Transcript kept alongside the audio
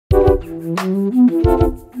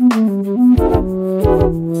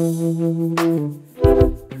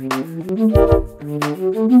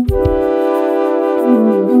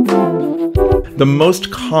The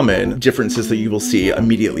most common differences that you will see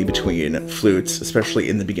immediately between flutes, especially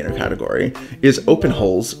in the beginner category, is open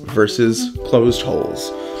holes versus closed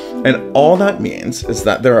holes. And all that means is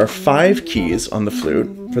that there are 5 keys on the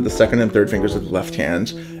flute for the second and third fingers of the left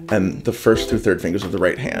hand and the first through third fingers of the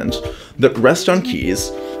right hand that rest on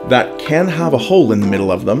keys that can have a hole in the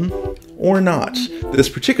middle of them or not. This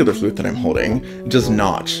particular flute that I'm holding does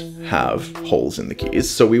not have holes in the keys,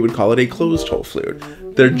 so we would call it a closed hole flute.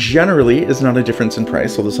 There generally is not a difference in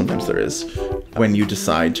price, although sometimes there is. When you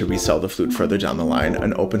decide to resell the flute further down the line,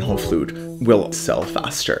 an open hole flute will sell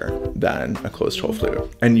faster than a closed hole flute,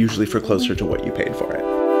 and usually for closer to what you paid for it.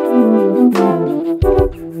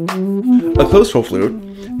 A closed hole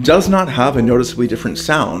flute does not have a noticeably different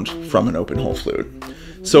sound from an open hole flute.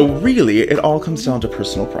 So really, it all comes down to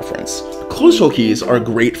personal preference. Closed hole keys are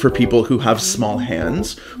great for people who have small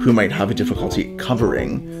hands, who might have a difficulty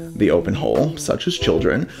covering the open hole, such as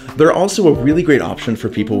children. They're also a really great option for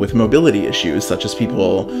people with mobility issues, such as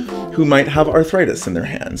people who might have arthritis in their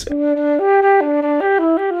hands.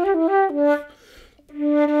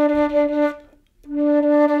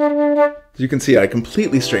 As you can see, I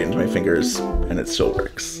completely straightened my fingers and it still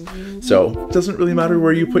works. So it doesn't really matter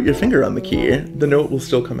where you put your finger on the key, the note will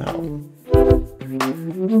still come out.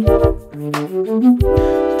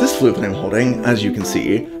 This flute that I'm holding, as you can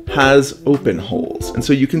see, has open holes. And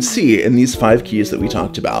so you can see in these 5 keys that we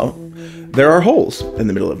talked about, there are holes in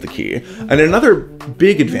the middle of the key. And another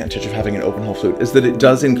big advantage of having an open hole flute is that it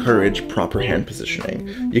does encourage proper hand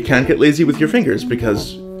positioning. You can't get lazy with your fingers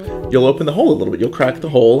because you'll open the hole a little bit, you'll crack the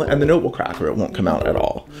hole, and the note will crack or it won't come out at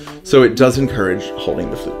all. So it does encourage holding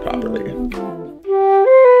the flute properly.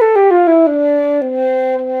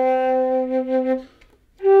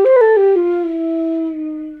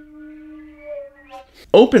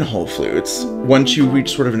 Open hole flutes, once you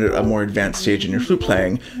reach sort of a more advanced stage in your flute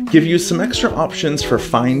playing, give you some extra options for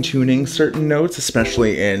fine-tuning certain notes,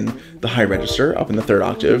 especially in the high register, up in the 3rd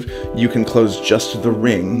octave. You can close just the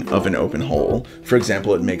ring of an open hole. For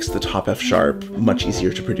example, it makes the top F sharp much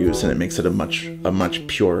easier to produce and it makes it a much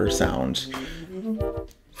purer sound.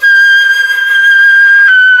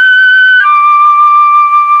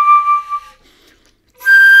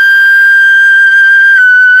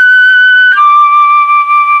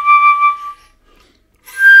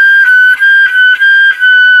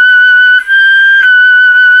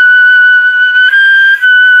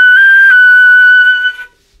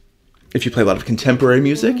 If you play a lot of contemporary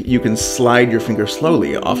music, you can slide your finger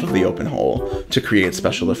slowly off of the open hole to create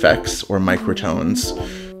special effects or microtones.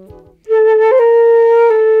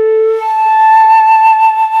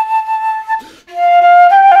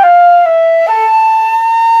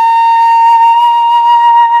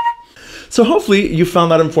 So hopefully you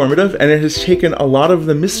found that informative and it has taken a lot of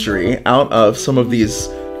the mystery out of some of these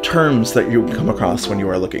terms that you come across when you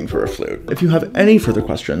are looking for a flute. If you have any further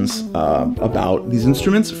questions about these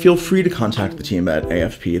instruments, feel free to contact the team at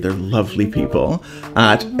AFP. They're lovely people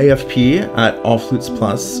at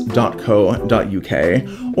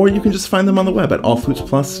afp@allflutesplus.co.uk, or you can just find them on the web at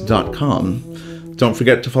allflutesplus.com. Don't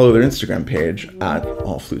forget to follow their Instagram page at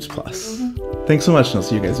allflutesplus. Thanks so much, and I'll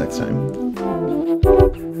see you guys next time.